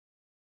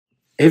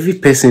Every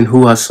person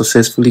who has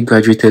successfully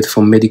graduated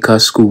from medical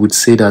school would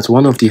say that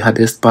one of the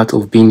hardest parts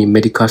of being a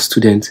medical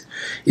student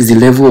is the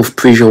level of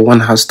pressure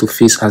one has to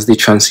face as they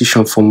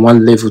transition from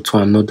one level to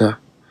another.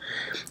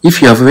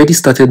 If you have already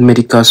started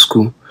medical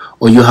school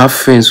or you have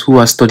friends who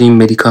are studying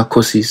medical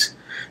courses,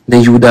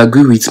 then you would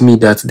agree with me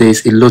that there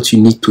is a lot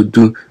you need to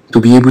do to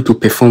be able to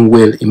perform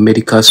well in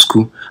medical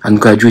school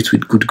and graduate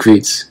with good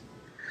grades.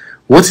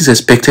 What is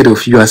expected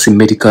of you as a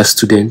medical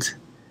student?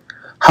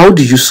 How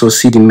do you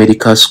succeed in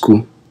medical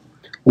school?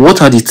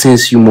 What are the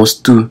things you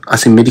must do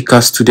as a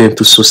medical student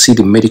to succeed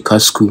in medical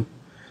school?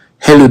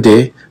 Hello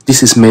there,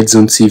 this is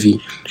MedZone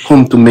TV,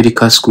 home to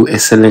medical school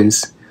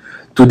excellence.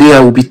 Today I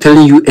will be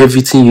telling you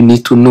everything you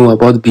need to know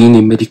about being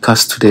a medical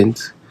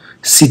student.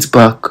 Sit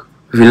back,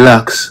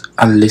 relax,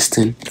 and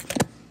listen.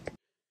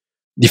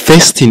 The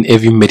first thing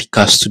every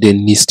medical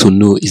student needs to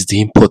know is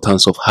the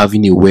importance of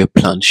having a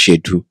well-planned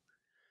schedule.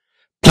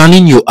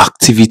 Planning your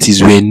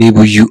activities will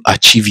enable you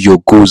achieve your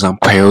goals and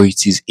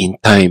priorities in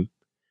time.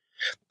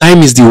 Time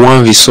is the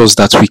one resource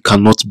that we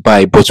cannot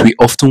buy, but we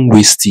often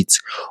waste it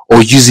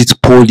or use it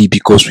poorly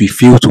because we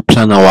fail to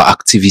plan our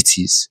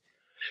activities.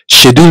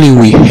 Scheduling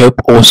will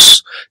help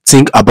us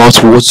think about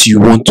what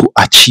you want to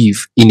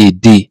achieve in a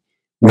day,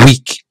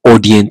 week, or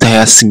the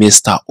entire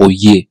semester or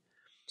year.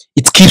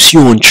 It keeps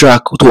you on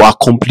track to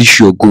accomplish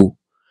your goal.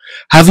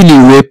 Having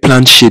a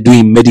well-planned schedule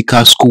in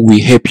medical school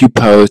will help you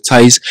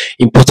prioritize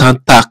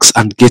important tasks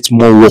and get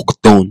more work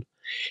done.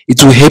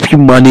 It will help you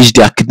manage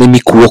the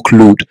academic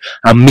workload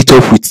and meet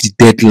up with the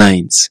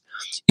deadlines.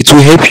 It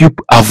will help you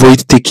avoid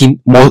taking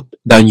more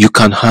than you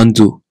can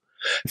handle.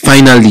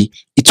 Finally,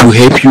 it will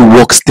help you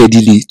work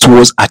steadily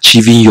towards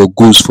achieving your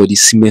goals for the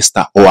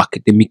semester or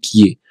academic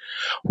year.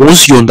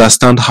 Once you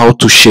understand how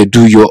to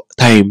schedule your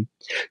time,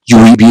 you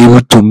will be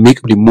able to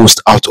make the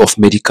most out of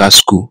medical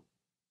school.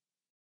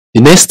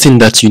 The next thing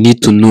that you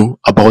need to know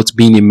about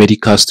being a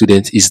medical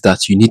student is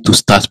that you need to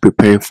start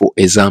preparing for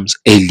exams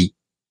early.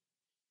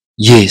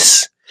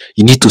 Yes,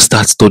 you need to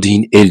start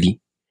studying early.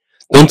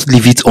 Don't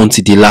leave it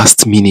until the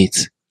last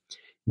minute.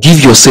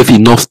 Give yourself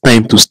enough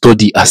time to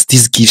study, as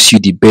this gives you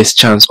the best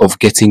chance of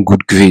getting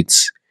good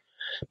grades.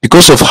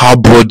 Because of how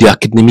broad the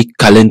academic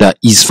calendar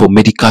is for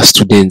medical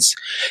students,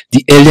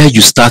 the earlier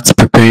you start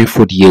preparing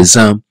for the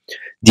exam,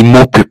 the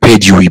more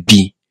prepared you will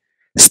be.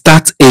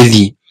 Start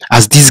early,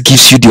 as this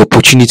gives you the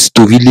opportunity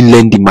to really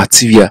learn the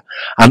material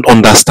and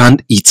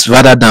understand it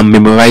rather than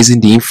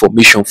memorizing the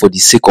information for the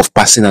sake of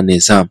passing an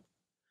exam.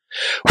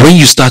 When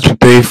you start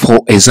preparing for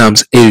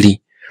exams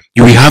early,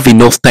 you will have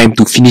enough time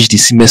to finish the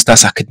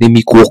semester's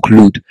academic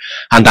workload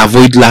and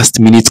avoid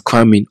last-minute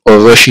cramming or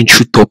rushing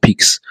through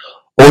topics.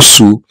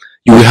 Also,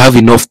 you will have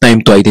enough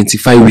time to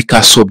identify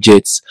weaker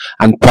subjects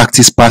and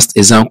practice past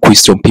exam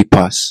question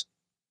papers.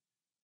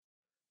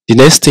 The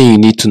next thing you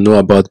need to know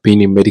about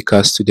being a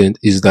medical student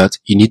is that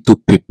you need to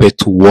prepare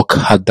to work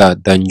harder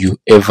than you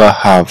ever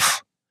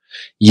have.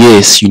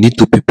 Yes, you need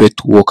to prepare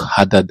to work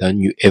harder than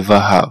you ever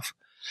have.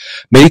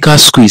 Medical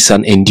school is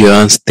an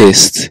endurance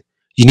test.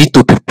 You need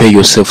to prepare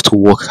yourself to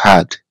work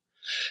hard.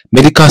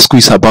 Medical school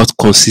is about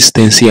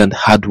consistency and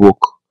hard work.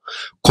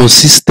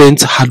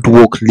 Consistent hard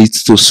work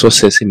leads to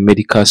success in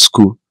medical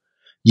school.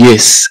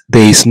 Yes,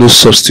 there is no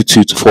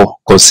substitute for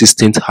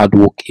consistent hard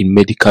work in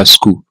medical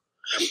school.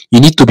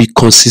 You need to be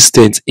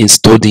consistent in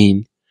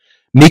studying.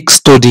 Make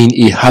studying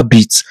a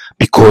habit,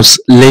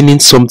 because learning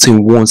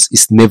something once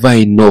is never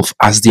enough,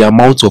 as the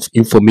amount of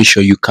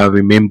information you can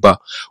remember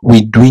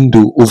will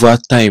dwindle over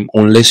time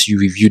unless you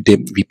review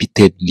them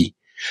repeatedly.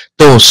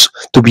 Thus,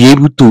 to be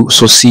able to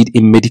succeed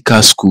in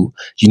medical school,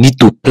 you need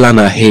to plan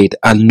ahead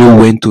and know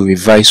when to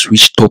revise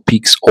which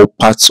topics or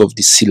parts of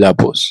the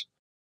syllabus.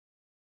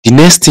 The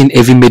next thing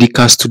every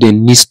medical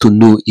student needs to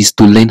know is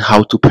to learn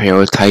how to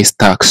prioritize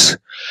tasks.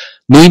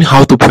 Knowing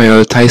how to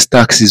prioritize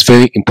tasks is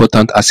very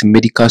important as a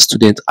medical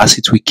student, as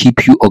it will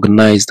keep you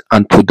organized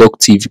and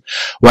productive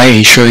while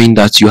ensuring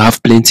that you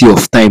have plenty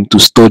of time to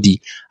study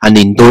and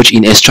indulge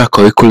in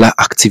extracurricular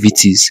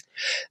activities.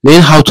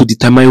 Learn how to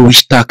determine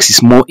which task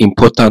is more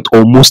important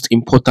or most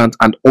important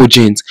and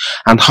urgent,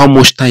 and how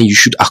much time you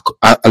should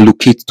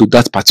allocate to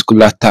that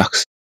particular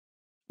task.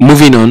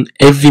 Moving on,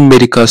 every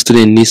medical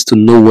student needs to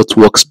know what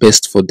works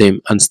best for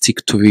them and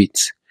stick to it.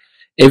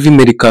 Every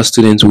medical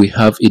student will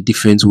have a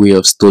different way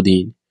of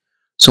studying.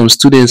 Some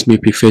students may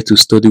prefer to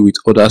study with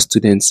other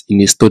students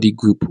in a study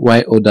group,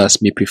 while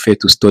others may prefer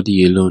to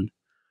study alone.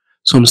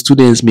 Some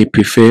students may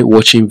prefer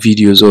watching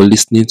videos or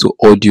listening to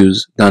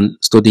audios than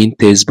studying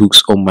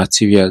textbooks or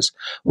materials,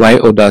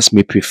 while others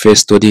may prefer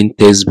studying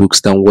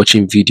textbooks than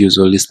watching videos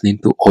or listening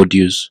to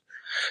audios.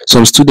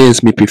 Some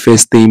students may prefer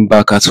staying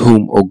back at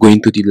home or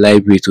going to the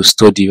library to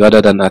study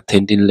rather than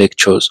attending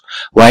lectures,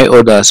 while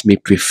others may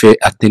prefer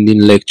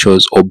attending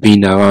lectures or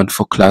being around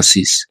for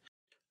classes.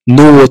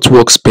 Know what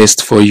works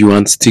best for you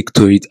and stick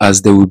to it,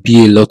 as there will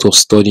be a lot of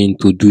studying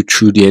to do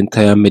through the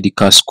entire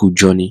medical school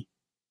journey.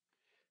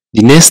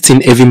 The next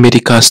thing every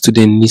medical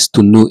student needs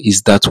to know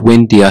is that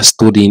when they are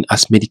studying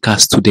as medical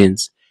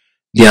students,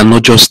 They are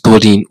not just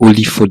studying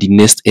only for the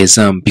next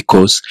exam,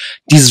 because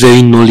this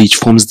very knowledge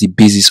forms the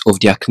basis of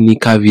their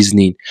clinical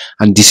reasoning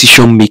and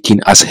decision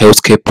making as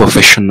healthcare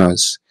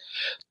professionals.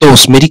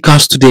 Thus, medical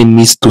student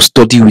needs to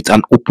study with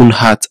an open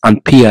heart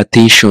and pay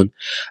attention,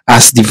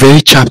 as the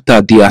very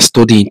chapter they are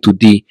studying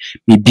today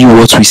may be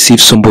what will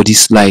save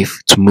somebody's life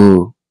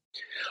tomorrow.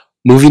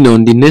 Moving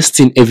on, the next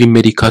thing every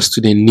medical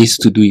student needs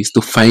to do is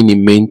to find a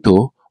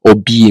mentor or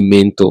be a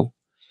mentor.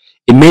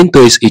 A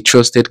mentor is a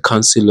trusted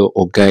counselor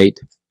or guide.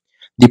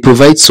 They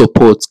provide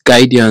support,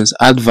 guidance,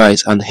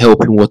 advice, and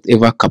help in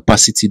whatever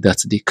capacity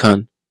that they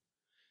can.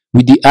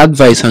 With the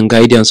advice and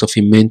guidance of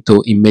a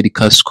mentor in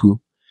medical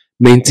school,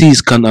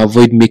 mentees can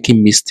avoid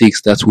making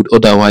mistakes that would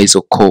otherwise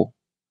occur.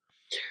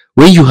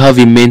 When you have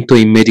a mentor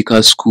in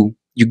medical school,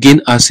 you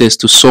gain access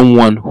to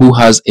someone who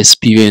has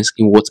experience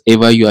in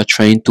whatever you are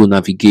trying to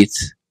navigate.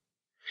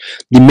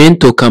 The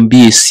mentor can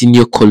be a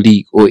senior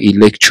colleague or a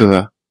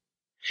lecturer.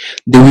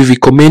 They will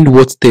recommend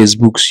what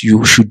textbooks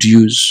you should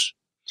use.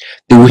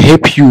 They will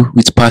help you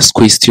with past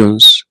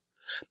questions.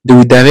 They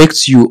will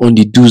direct you on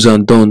the do's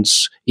and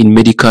don'ts in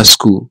medical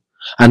school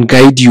and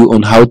guide you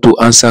on how to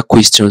answer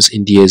questions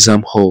in the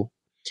exam hall.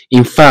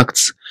 In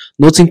fact,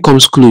 nothing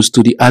comes close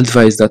to the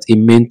advice that a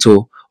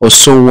mentor or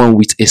someone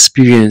with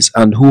experience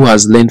and who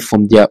has learned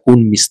from their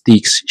own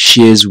mistakes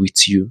shares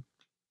with you.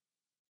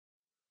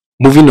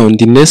 Moving on,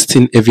 the next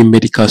thing every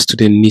medical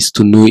student needs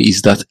to know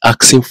is that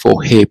asking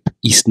for help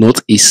is not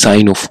a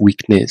sign of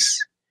weakness.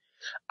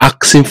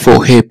 Asking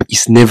for help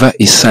is never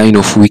a sign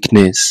of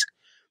weakness.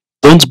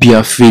 Don't be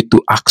afraid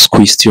to ask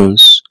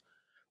questions.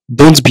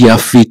 Don't be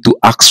afraid to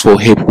ask for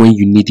help when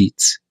you need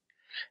it.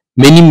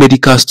 Many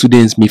medical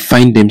students may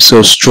find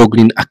themselves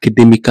struggling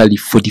academically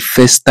for the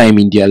first time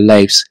in their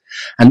lives,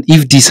 and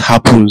if this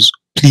happens,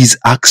 please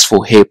ask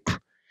for help.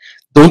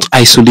 Don't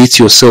isolate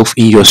yourself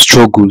in your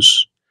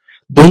struggles.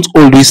 Don't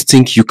always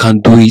think you can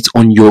do it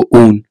on your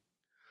own.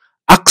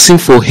 Asking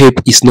for help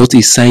is not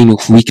a sign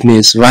of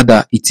weakness,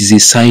 rather, it is a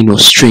sign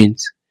of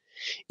strength.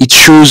 It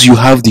shows you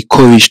have the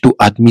courage to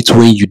admit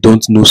when you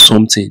don't know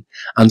something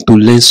and to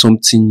learn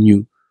something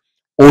new.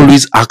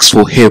 Always ask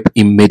for help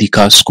in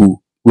medical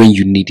school when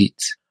you need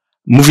it.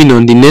 Moving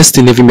on, the next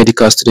thing every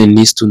medical student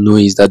needs to know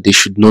is that they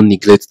should not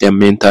neglect their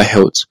mental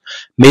health.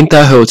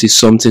 Mental health is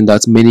something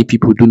that many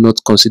people do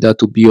not consider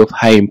to be of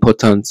high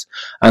importance,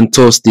 and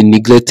thus they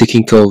neglect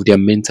taking care of their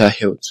mental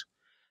health.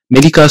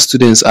 Medical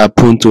students are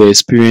prone to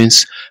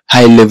experience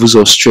high levels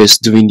of stress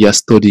during their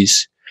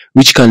studies,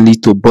 which can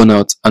lead to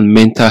burnout and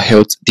mental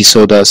health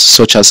disorders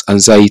such as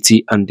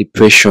anxiety and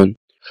depression.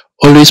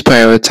 Always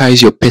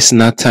prioritize your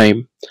personal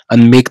time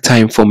and make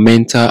time for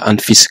mental and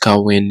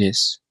physical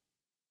wellness.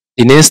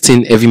 The next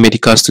thing every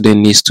medical student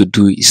needs to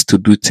do is to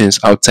do things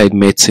outside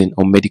medicine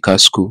or medical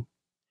school.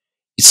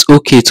 It's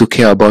okay to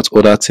care about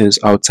other things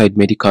outside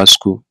medical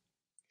school.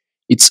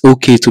 It's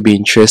okay to be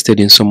interested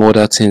in some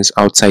other things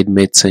outside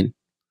medicine.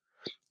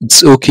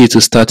 It's okay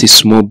to start a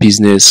small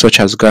business such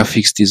as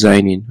graphics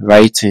designing,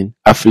 writing,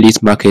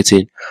 affiliate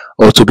marketing,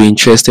 or to be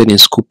interested in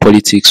school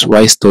politics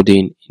while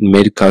studying in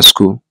medical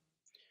school.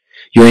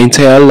 Your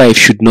entire life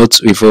should not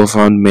revolve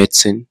around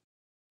medicine.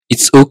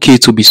 It's okay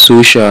to be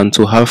social and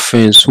to have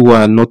friends who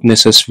are not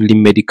necessarily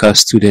medical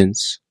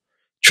students.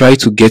 Try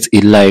to get a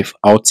life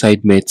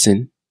outside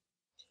medicine.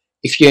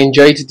 If you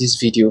enjoyed this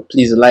video,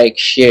 please like,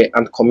 share,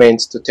 and comment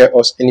to tell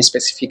us any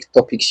specific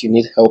topics you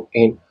need help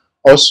in.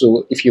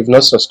 Also, if you've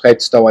not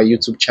subscribed to our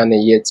YouTube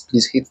channel yet,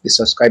 please hit the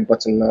subscribe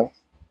button now.